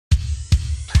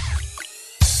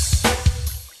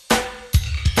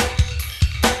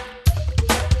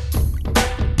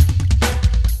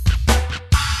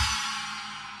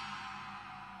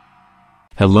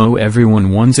Hello everyone,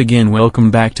 once again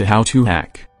welcome back to How to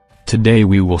Hack. Today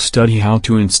we will study how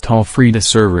to install Frida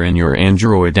server in your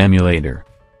Android emulator.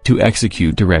 To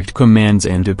execute direct commands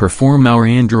and to perform our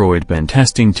Android pen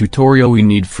testing tutorial we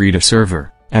need Frida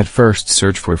server. At first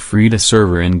search for Frida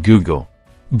server in Google.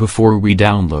 Before we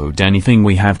download anything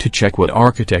we have to check what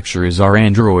architecture is our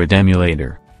Android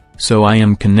emulator. So I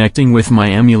am connecting with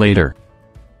my emulator.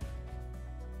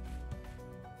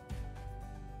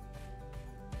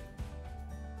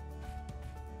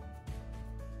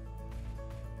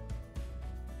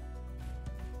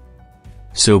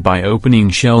 So by opening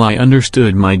shell I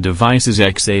understood my device is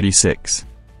x86.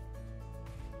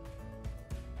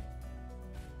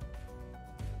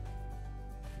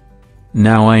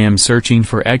 Now I am searching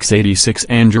for x86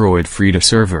 Android Frida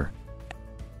server.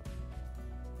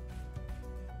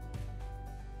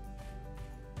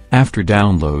 After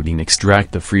downloading,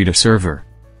 extract the Frida server.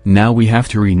 Now we have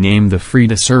to rename the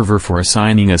Frida server for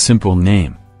assigning a simple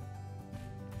name.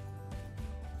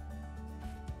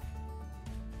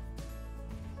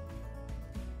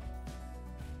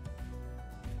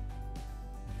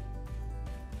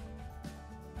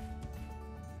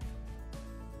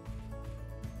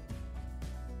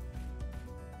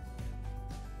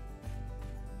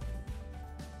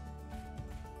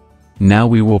 Now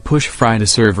we will push Frida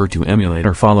server to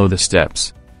emulator. Follow the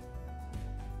steps.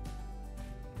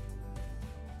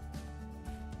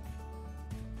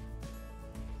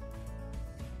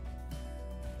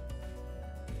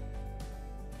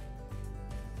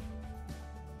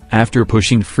 After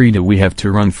pushing Frida we have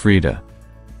to run Frida.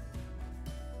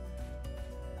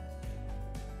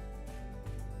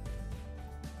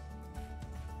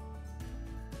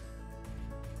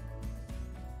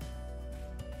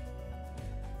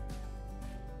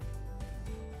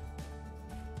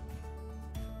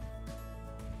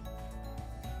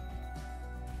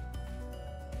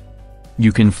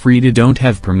 You can Frida don't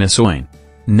have permission.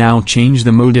 Now change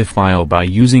the modif file by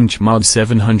using chmod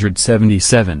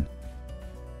 777.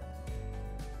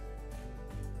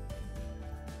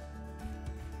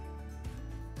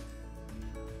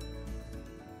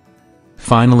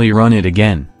 Finally run it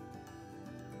again.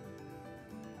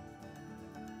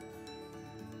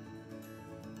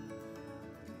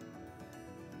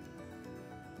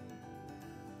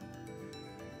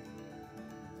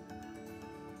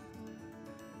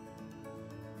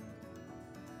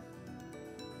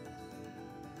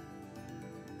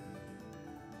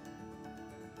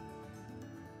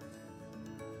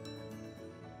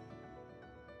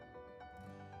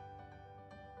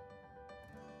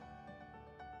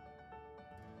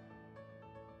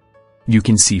 You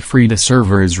can see Frida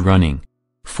server is running.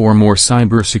 For more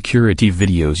cybersecurity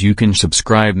videos you can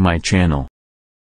subscribe my channel.